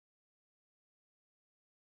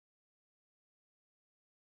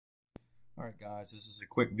Alright guys, this is a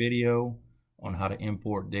quick video on how to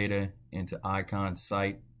import data into Icon's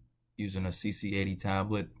site using a CC80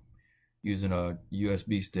 tablet using a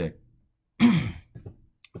USB stick.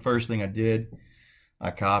 First thing I did, I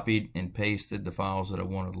copied and pasted the files that I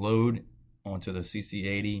want to load onto the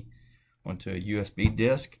CC80 onto a USB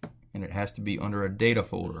disk, and it has to be under a data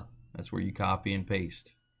folder. That's where you copy and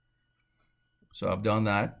paste. So I've done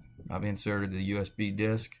that. I've inserted the USB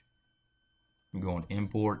disk. I'm going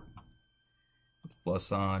import, plus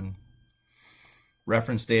sign.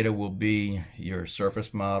 Reference data will be your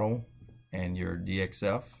surface model and your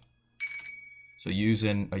DXF. So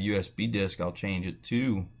using a USB disk, I'll change it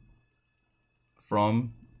to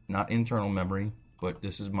from, not internal memory, but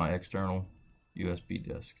this is my external USB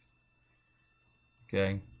disk.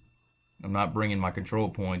 Okay, I'm not bringing my control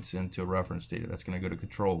points into reference data. That's going to go to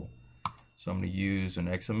control. So I'm going to use an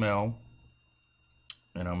XML,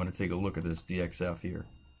 and I'm going to take a look at this DXF here.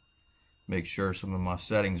 Make sure some of my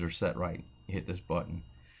settings are set right. Hit this button.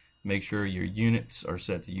 Make sure your units are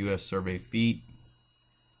set to US survey feet.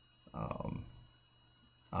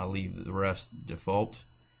 I'll leave the rest default.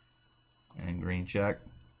 And green check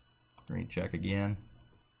again.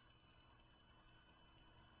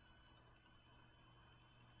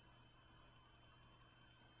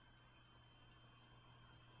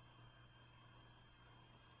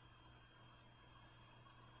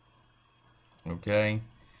 Okay,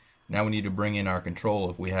 now we need to bring in our control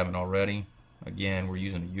if we haven't already. Again, we're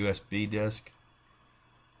using a USB disk.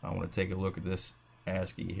 I want to take a look at this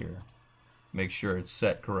ASCII here. Make sure it's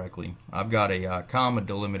set correctly. I've got a comma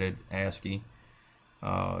delimited ASCII.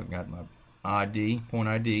 Got my ID, point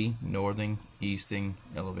ID, northing, easting,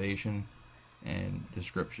 elevation, and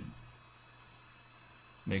description.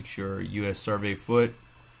 Make sure US survey foot.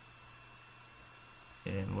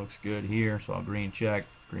 It looks good here, so I'll green check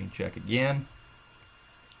again,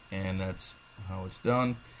 and that's how it's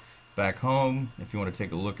done. Back home, if you want to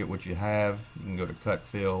take a look at what you have, you can go to cut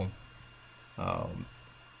fill,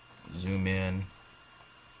 zoom in,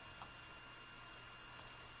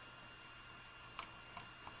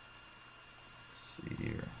 let's see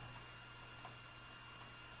here,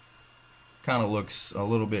 kind of looks a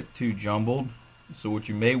little bit too jumbled, so what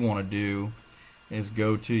you may want to do is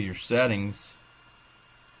go to your settings,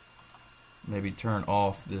 maybe turn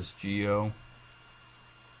off this geo.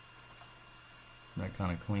 That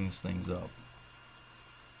kind of cleans things up.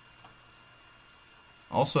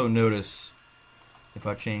 Also notice if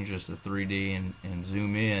I change this to 3D and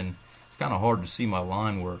zoom in, it's kind of hard to see my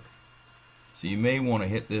line work. So you may want to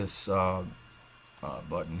hit this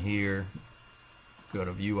button here, go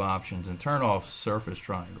to view options, and turn off surface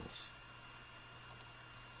triangles.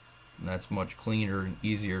 And that's much cleaner and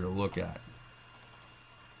easier to look at.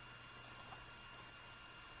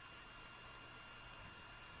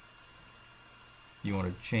 You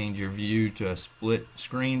want to change your view to a split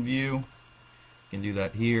screen view. You can do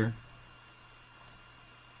that here.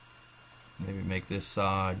 Maybe make this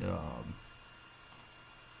side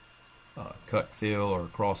cut fill or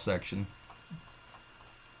cross section.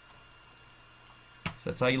 So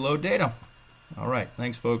that's how you load data. All right,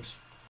 thanks folks.